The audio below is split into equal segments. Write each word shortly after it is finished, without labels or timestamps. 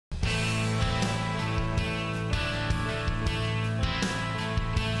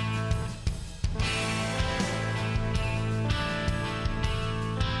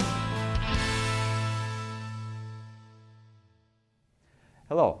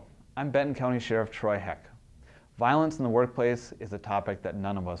Hello, I'm Benton County Sheriff Troy Heck. Violence in the workplace is a topic that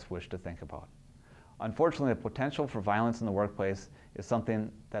none of us wish to think about. Unfortunately, the potential for violence in the workplace is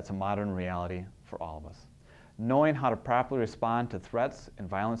something that's a modern reality for all of us. Knowing how to properly respond to threats and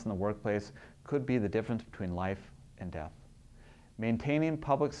violence in the workplace could be the difference between life and death. Maintaining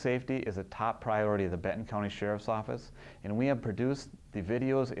public safety is a top priority of the Benton County Sheriff's Office, and we have produced the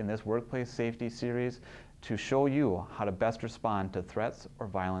videos in this workplace safety series to show you how to best respond to threats or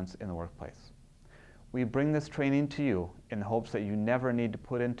violence in the workplace. We bring this training to you in the hopes that you never need to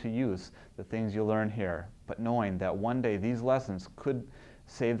put into use the things you learn here, but knowing that one day these lessons could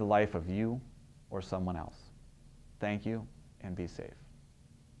save the life of you or someone else. Thank you, and be safe.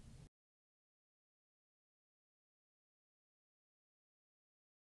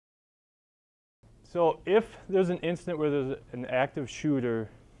 So if there's an incident where there's an active shooter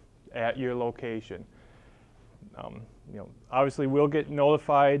at your location, obviously we'll get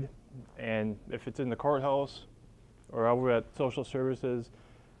notified, and if it's in the courthouse or over at social services,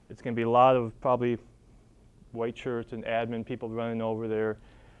 it's going to be a lot of probably white shirts and admin people running over there.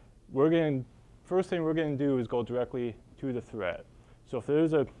 First thing we're going to do is go directly to the threat. So if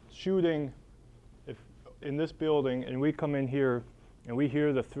there's a shooting in this building and we come in here and we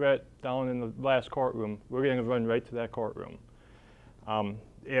hear the threat down in the last courtroom, we're going to run right to that courtroom.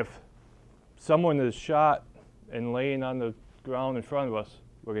 If someone is shot and laying on the ground in front of us,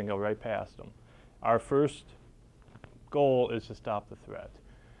 we're going to go right past them. Our first goal is to stop the threat.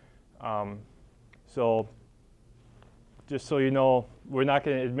 So just so you know, we're not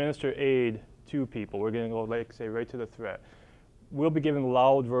going to administer aid to people. We're going to go, like say, right to the threat. We'll be giving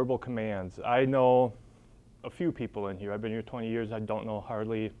loud verbal commands. I know a few people in here. I've been here 20 years. I don't know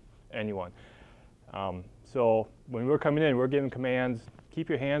hardly anyone. So when we're coming in, we're giving commands. Keep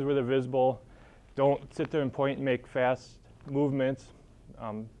your hands where they're visible. Don't sit there and point and make fast movements,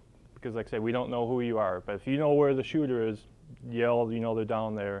 because like I said, we don't know who you are. But if you know where the shooter is, yell, you know they're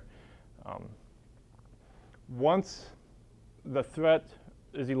down there. Once the threat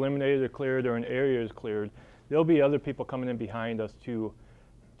is eliminated or cleared, or an area is cleared, there'll be other people coming in behind us to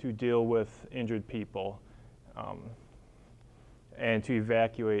deal with injured people and to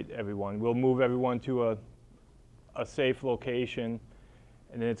evacuate everyone. We'll move everyone to a safe location,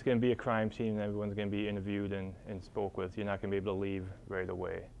 and then it's going to be a crime scene, and everyone's going to be interviewed and spoke with. You're not going to be able to leave right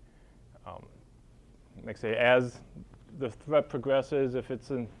away. Like I say, as the threat progresses, if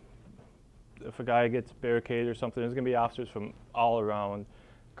a guy gets barricaded or something, there's going to be officers from all around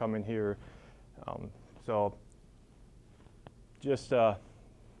coming here. So just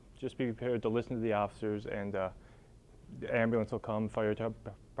be prepared to listen to the officers, and the ambulance will come, fire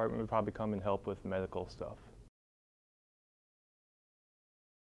department will probably come and help with medical stuff.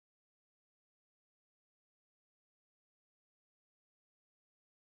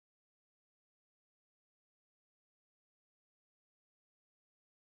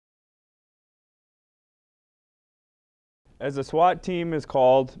 As a SWAT team is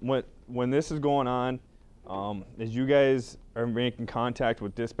called, when this is going on, as you guys are making contact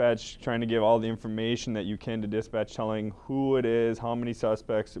with dispatch, trying to give all the information that you can to dispatch, telling who it is, how many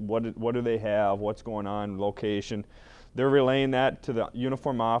suspects, what do they have, what's going on, location. They're relaying that to the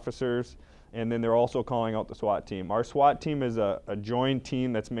uniformed officers, and then they're also calling out the SWAT team. Our SWAT team is a joint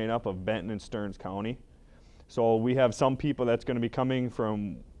team that's made up of Benton and Stearns County. So we have some people that's going to be coming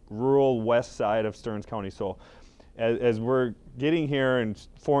from rural west side of Stearns County. So as we're getting here and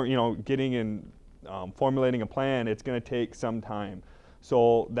formulating a plan, it's going to take some time.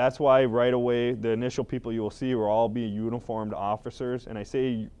 So that's why right away the initial people you will see will all be uniformed officers. And I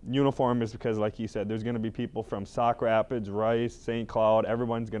say uniform is because, like you said, there's going to be people from Sauk Rapids, Rice, St. Cloud.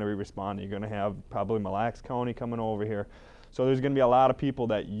 Everyone's going to be responding. You're going to have probably Mille Lacs County coming over here. So there's going to be a lot of people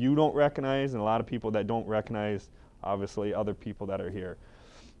that you don't recognize and a lot of people that don't recognize, obviously, other people that are here.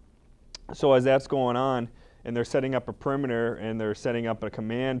 So as that's going on, and they're setting up a perimeter, and they're setting up a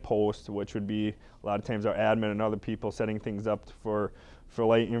command post, which would be a lot of times our admin and other people setting things up for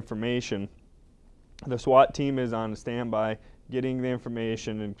light information. The SWAT team is on standby, getting the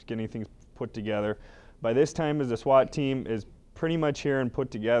information and getting things put together. By this time, as the SWAT team is pretty much here and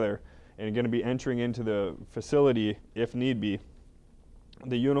put together and going to be entering into the facility if need be,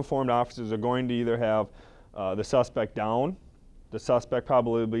 the uniformed officers are going to either have the suspect down. The suspect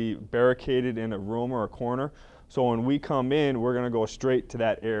probably barricaded in a room or a corner. So when we come in, we're going to go straight to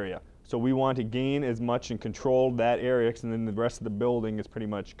that area. So we want to gain as much and control that area, and then the rest of the building is pretty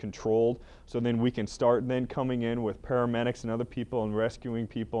much controlled. So then we can start then coming in with paramedics and other people and rescuing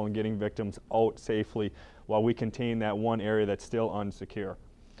people and getting victims out safely while we contain that one area that's still unsecure.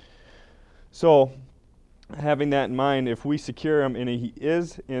 So having that in mind, if we secure him and he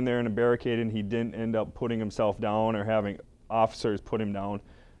is in there in a barricade and he didn't end up putting himself down or having officers put him down,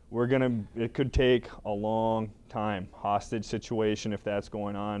 it could take a long time, hostage situation if that's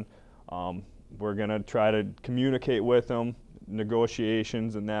going on. We're gonna try to communicate with him,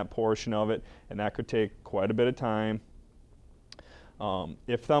 negotiations and that portion of it, and that could take quite a bit of time.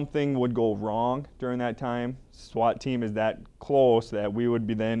 If something would go wrong during that time, SWAT team is that close that we would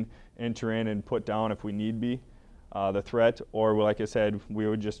be then enter in and put down if we need be the threat, or like I said, we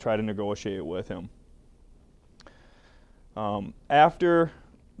would just try to negotiate with him. After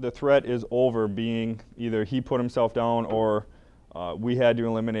the threat is over, being either he put himself down or we had to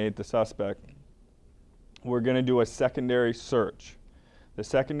eliminate the suspect, we're going to do a secondary search. The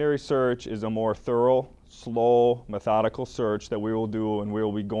secondary search is a more thorough, slow, methodical search that we will do, and we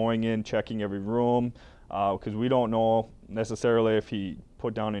will be going in, checking every room, because we don't know necessarily if he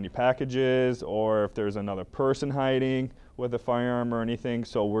put down any packages or if there's another person hiding with a firearm or anything.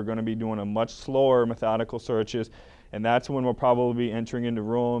 So we're going to be doing a much slower, methodical searches, and that's when we'll probably be entering into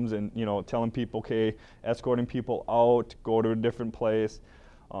rooms and, you know, telling people, okay, escorting people out, go to a different place.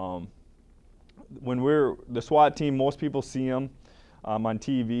 When the SWAT team, most people see them on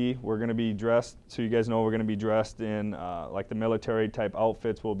TV. We're going to be dressed, so you guys know we're going to be dressed in like the military type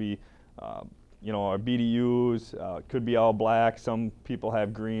outfits. We'll be, you know, our BDUs, could be all black. Some people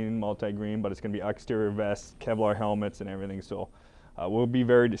have green, multi-green, but it's going to be exterior vests, Kevlar helmets and everything. So we'll be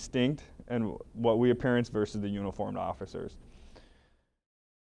very distinct in what we appearance versus the uniformed officers.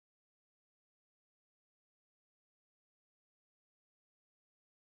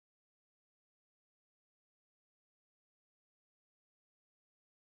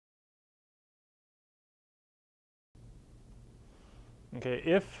 Okay,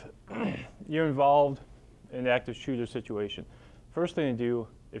 if you're involved in an active shooter situation, first thing to do,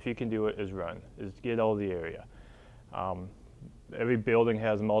 if you can do it, is run, is get out of the area. Every building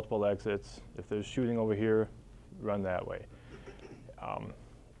has multiple exits. If there's shooting over here, run that way.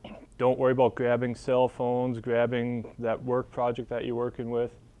 Don't worry about grabbing cell phones, grabbing that work project that you're working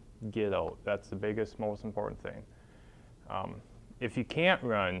with. Get out. That's the biggest, most important thing. If you can't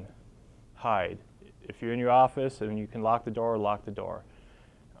run, hide. If you're in your office and you can lock the door, lock the door.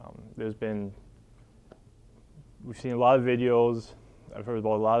 We've seen a lot of videos, I've heard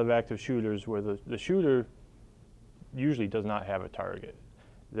about a lot of active shooters where the shooter usually does not have a target.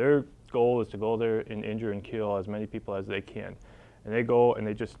 Their goal is to go there and injure and kill as many people as they can. And they go and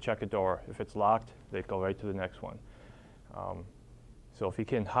they just check a door. If it's locked, they go right to the next one. So if you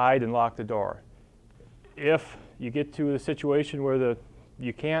can hide and lock the door. If you get to a situation where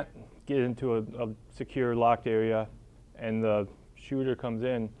you can't get into a secure locked area and the shooter comes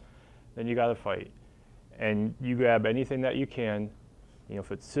in, then you gotta fight. And you grab anything that you can, you know,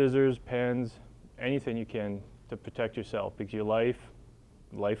 if it's scissors, pens, anything you can to protect yourself, because your life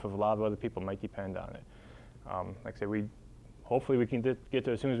of a lot of other people might depend on it. Like I said, hopefully we can get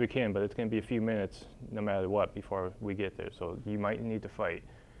there as soon as we can, but it's gonna be a few minutes no matter what before we get there, so you might need to fight.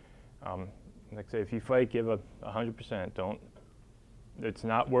 Like I say, if you fight, give 100%. It's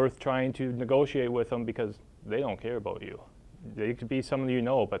not worth trying to negotiate with them because they don't care about you. They could be someone you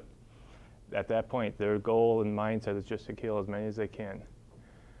know, but at that point, their goal and mindset is just to kill as many as they can.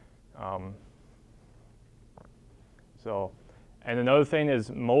 And another thing is,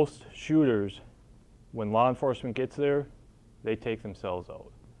 most shooters, when law enforcement gets there, they take themselves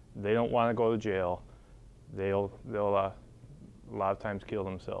out. They don't want to go to jail. They'll a lot of times kill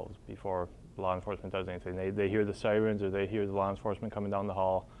themselves before law enforcement does anything. They hear the sirens or they hear the law enforcement coming down the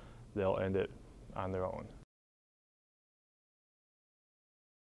hall, they'll end it on their own.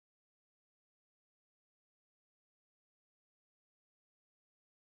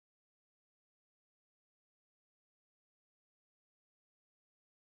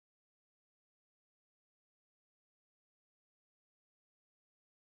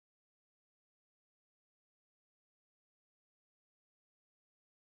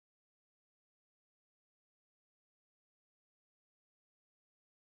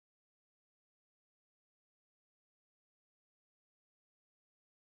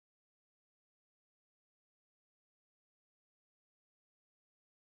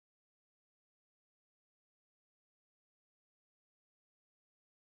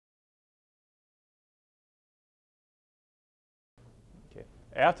 Okay.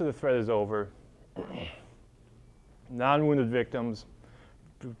 After the threat is over, non-wounded victims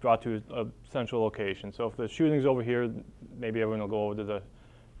brought to a central location. So if the shooting's over here, maybe everyone will go over to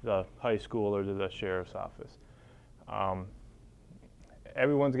the high school or to the sheriff's office.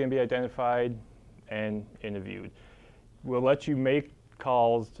 Everyone's going to be identified and interviewed. We'll let you make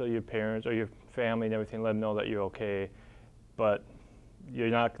calls to your parents or your family and everything, let them know that you're okay, but they're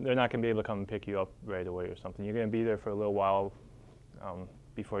not going to be able to come and pick you up right away or something. You're going to be there for a little while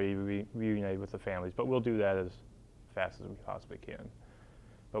before you reunite with the families, but we'll do that as fast as we possibly can.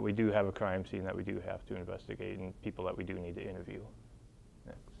 But we do have a crime scene that we do have to investigate and people that we do need to interview.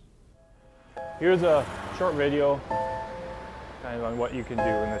 Next. Here's a short video kind of on what you can do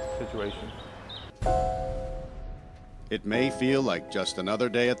in this situation. It may feel like just another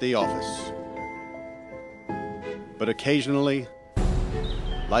day at the office, but occasionally,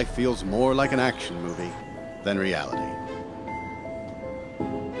 life feels more like an action movie than reality.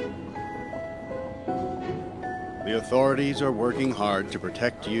 The authorities are working hard to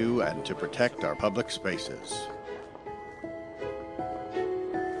protect you and to protect our public spaces.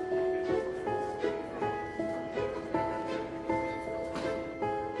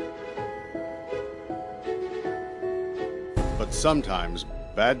 But sometimes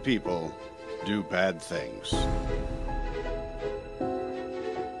bad people do bad things.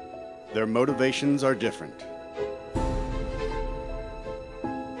 Their motivations are different.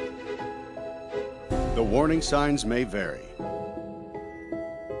 The warning signs may vary,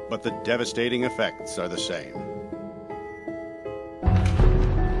 but the devastating effects are the same.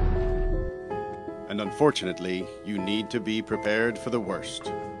 And unfortunately, you need to be prepared for the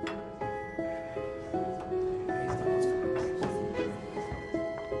worst.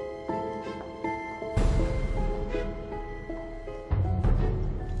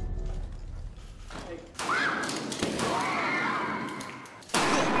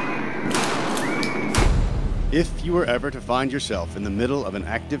 If you were ever to find yourself in the middle of an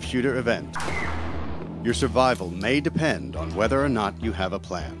active shooter event, your survival may depend on whether or not you have a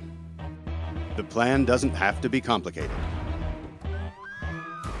plan. The plan doesn't have to be complicated.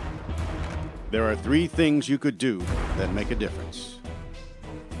 There are 3 things you could do that make a difference: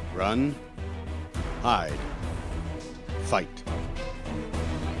 run, hide, fight.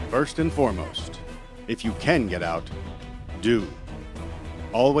 First and foremost, if you can get out, do.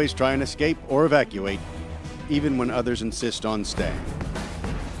 Always try and escape or evacuate, even when others insist on staying.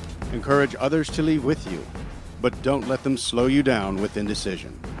 Encourage others to leave with you, but don't let them slow you down with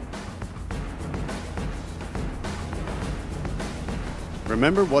indecision.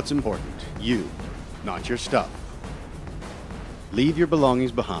 Remember what's important, you, not your stuff. Leave your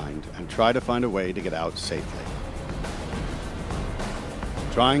belongings behind and try to find a way to get out safely.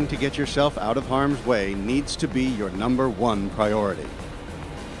 Trying to get yourself out of harm's way needs to be your #1 priority.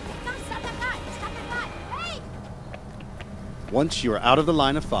 Once you are out of the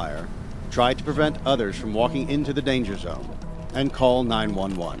line of fire, try to prevent others from walking into the danger zone and call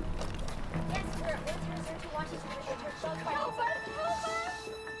 911.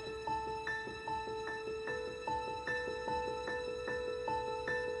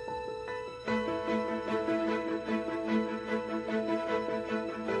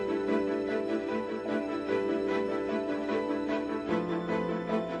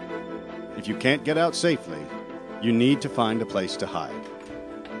 If you can't get out safely, you need to find a place to hide.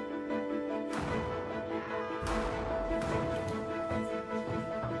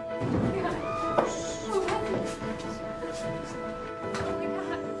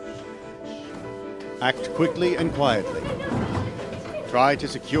 Act quickly and quietly. Try to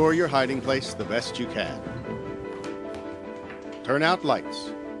secure your hiding place the best you can. Turn out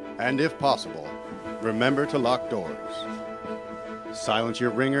lights, and if possible, remember to lock doors. Silence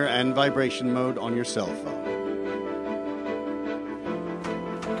your ringer and vibration mode on your cell phone.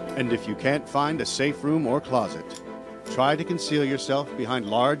 And if you can't find a safe room or closet, try to conceal yourself behind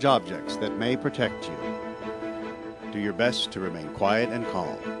large objects that may protect you. Do your best to remain quiet and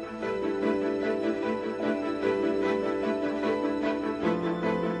calm.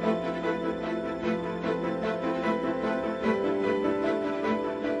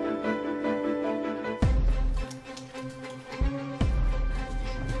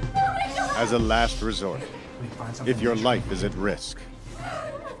 As a last resort, if your life is at risk,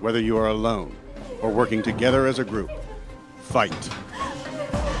 whether you are alone or working together as a group, fight.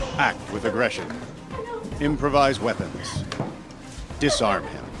 Act with aggression. Improvise weapons. Disarm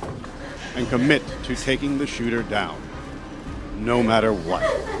him. And commit to taking the shooter down, no matter what.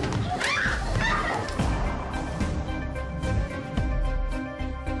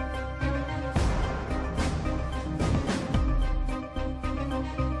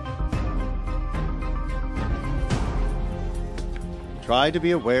 Try to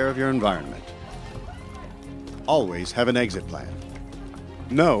be aware of your environment. Always have an exit plan.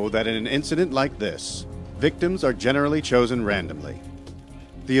 Know that in an incident like this, victims are generally chosen randomly.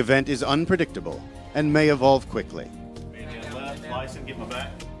 The event is unpredictable and may evolve quickly.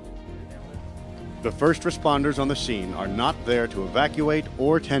 The first responders on the scene are not there to evacuate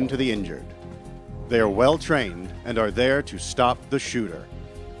or tend to the injured. They are well trained and are there to stop the shooter.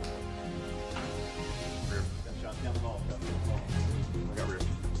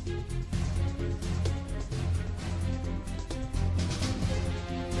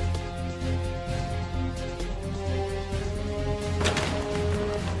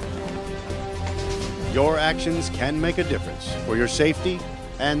 Your actions can make a difference for your safety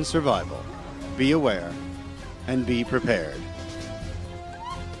and survival. Be aware and be prepared.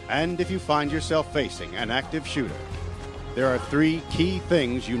 And if you find yourself facing an active shooter, there are 3 key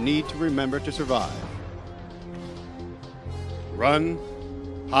things you need to remember to survive. Run,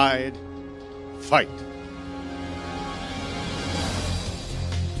 hide, fight.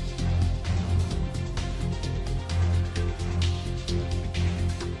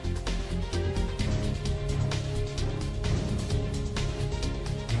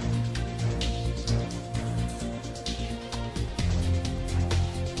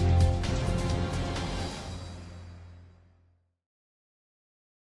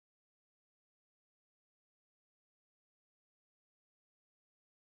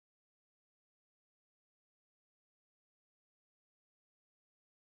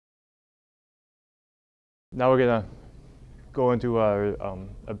 Now we're gonna go into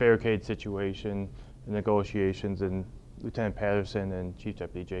a barricade situation, the negotiations, and Lieutenant Patterson and Chief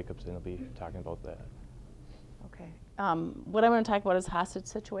Deputy Jacobson will be talking about that. Okay. What I'm going to talk about is hostage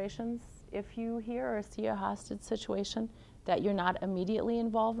situations. If you hear or see a hostage situation that you're not immediately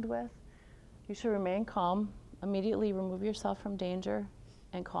involved with, you should remain calm, immediately remove yourself from danger,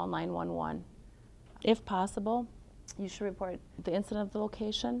 and call 911. If possible, you should report the incident of the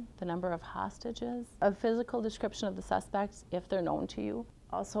location, the number of hostages, a physical description of the suspects if they're known to you.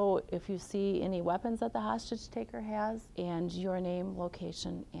 Also, if you see any weapons that the hostage taker has, and your name,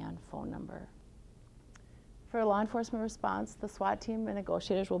 location, and phone number. For a law enforcement response, the SWAT team and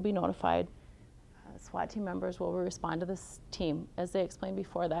negotiators will be notified. SWAT team members will respond to this team. As they explained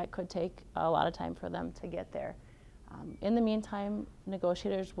before, that could take a lot of time for them to get there. In the meantime,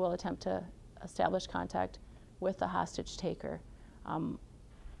 negotiators will attempt to establish contact with the hostage taker.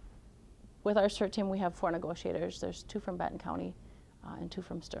 With our CERT team, we have 4 negotiators. There's 2 from Benton County and 2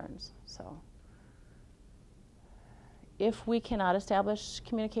 from Stearns. So, if we cannot establish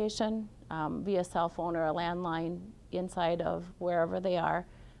communication via cell phone or a landline inside of wherever they are,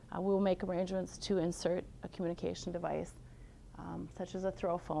 we will make arrangements to insert a communication device, such as a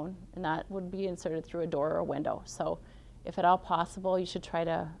throw phone, and that would be inserted through a door or a window. So, if at all possible, you should try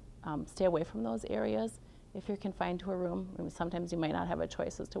to stay away from those areas. If you're confined to a room, I mean, sometimes you might not have a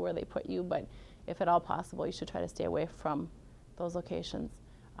choice as to where they put you, but if at all possible, you should try to stay away from those locations.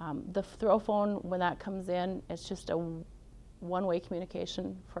 The throw phone, when that comes in, it's just a one-way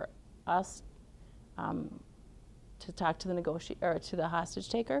communication for us to talk to the hostage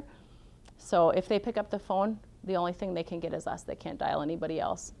taker. So if they pick up the phone, the only thing they can get is us. They can't dial anybody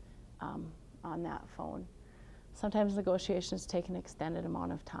else on that phone. Sometimes negotiations take an extended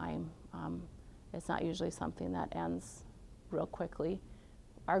amount of time. It's not usually something that ends real quickly.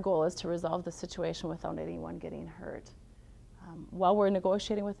 Our goal is to resolve the situation without anyone getting hurt. While we're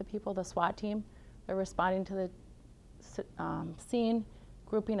negotiating with the people, the SWAT team, they're responding to the scene,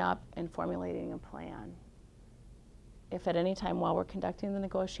 grouping up, and formulating a plan. If at any time while we're conducting the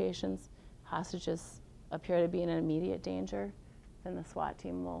negotiations, hostages appear to be in immediate danger, then the SWAT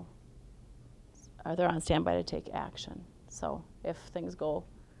team they're on standby to take action. So if things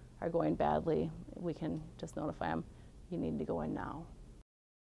are going badly, we can just notify them, you need to go in now.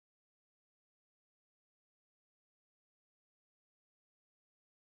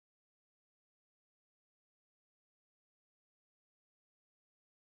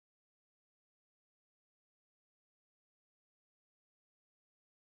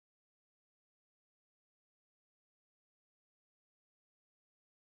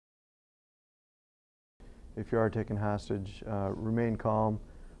 If you are taken hostage, remain calm,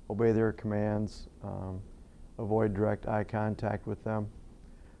 obey their commands, avoid direct eye contact with them.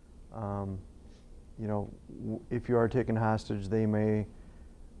 You know, if you are taken hostage, they may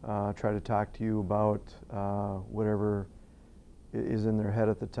try to talk to you about whatever is in their head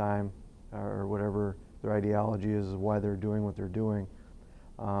at the time, or whatever their ideology is why they're doing what they're doing.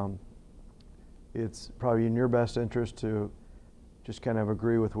 It's probably in your best interest to just kind of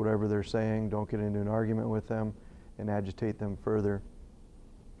agree with whatever they're saying. Don't get into an argument with them and agitate them further.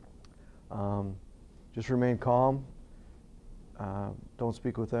 Just remain calm. Don't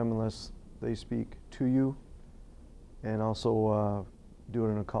speak with them unless they speak to you, and also do it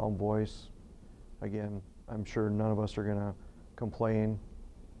in a calm voice. Again, I'm sure none of us are going to complain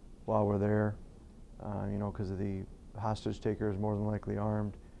while we're there. you know, because the hostage taker is more than likely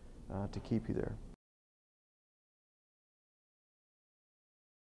armed to keep you there.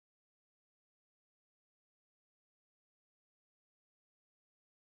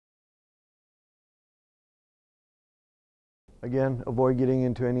 Again, avoid getting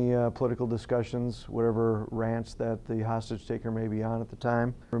into any political discussions, whatever rants that the hostage taker may be on at the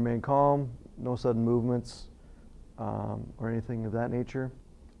time. Remain calm, no sudden movements or anything of that nature.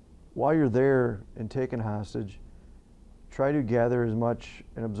 While you're there and taken hostage, try to gather as much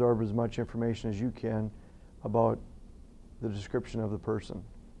and absorb as much information as you can about the description of the person.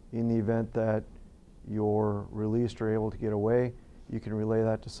 In the event that you're released or able to get away, you can relay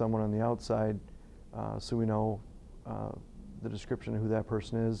that to someone on the outside so we know the description of who that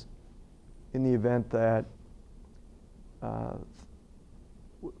person is. In the event that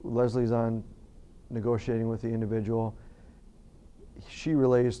Leslie's on negotiating with the individual, she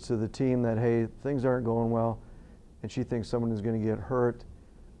relays to the team that, hey, things aren't going well, and she thinks someone is going to get hurt.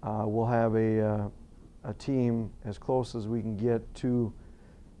 We'll have a team as close as we can get to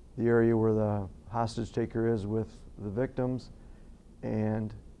the area where the hostage taker is with the victims,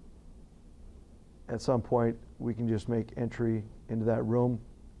 and at some point we can just make entry into that room.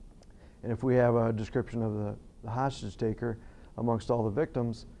 And if we have a description of the hostage taker amongst all the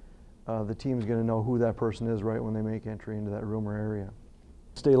victims, the team's going to know who that person is right when they make entry into that room or area.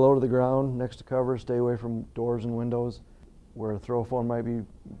 Stay low to the ground, next to cover, stay away from doors and windows where a throw phone might be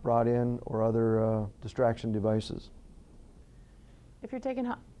brought in or other distraction devices. If you're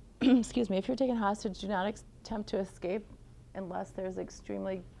taken, excuse me, if you're taken hostage, do not attempt to escape unless there's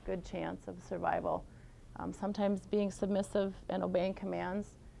extremely good chance of survival. Sometimes being submissive and obeying commands,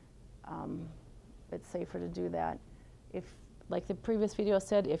 it's safer to do that. If, like the previous video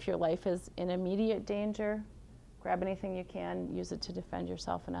said, if your life is in immediate danger, grab anything you can, use it to defend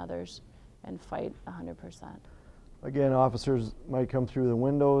yourself and others, and fight 100%. Again, officers might come through the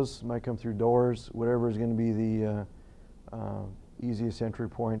windows, might come through doors, whatever is going to be the easiest entry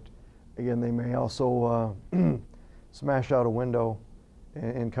point. Again, they may also smash out a window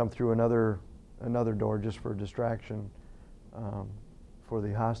and come through another door just for distraction for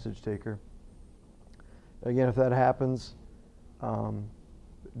the hostage taker. Again, if that happens, don't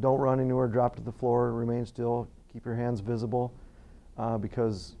run anywhere, drop to the floor, remain still, keep your hands visible,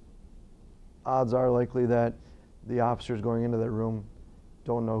 because odds are likely that the officers going into that room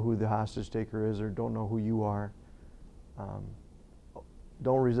don't know who the hostage taker is or don't know who you are.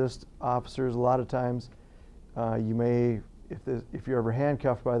 Don't resist officers. A lot of times you may, if you're ever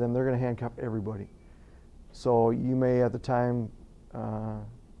handcuffed by them, they're going to handcuff everybody. So you may at the time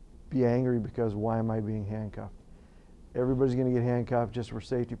be angry because why am I being handcuffed? Everybody's going to get handcuffed just for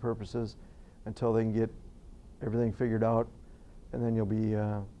safety purposes until they can get everything figured out, and then you'll be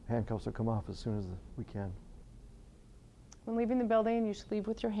handcuffs will come off as soon as we can. When leaving the building, you should leave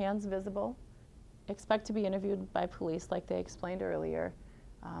with your hands visible. Expect to be interviewed by police like they explained earlier.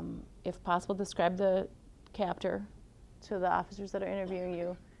 If possible, describe the captor to the officers that are interviewing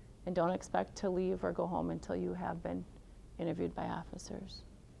you, and don't expect to leave or go home until you have been interviewed by officers.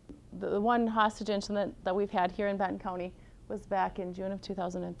 The one hostage incident that we've had here in Benton County was back in June of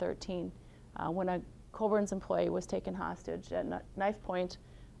 2013 when a Coburn's employee was taken hostage at knife point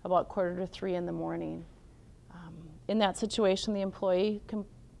about 2:45 in the morning. In that situation, the employee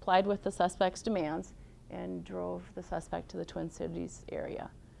complied with the suspect's demands and drove the suspect to the Twin Cities area.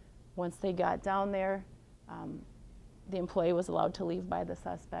 Once they got down there, the employee was allowed to leave by the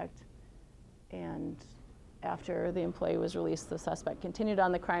suspect, and after the employee was released, the suspect continued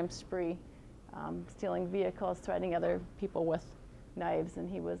on the crime spree, stealing vehicles, threatening other people with knives, and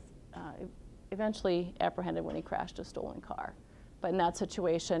he was eventually apprehended when he crashed a stolen car. But in that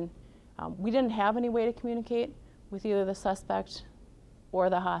situation, we didn't have any way to communicate with either the suspect or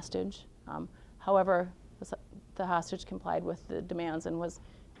the hostage. However, the hostage complied with the demands and was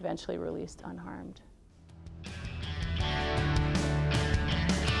eventually released unharmed.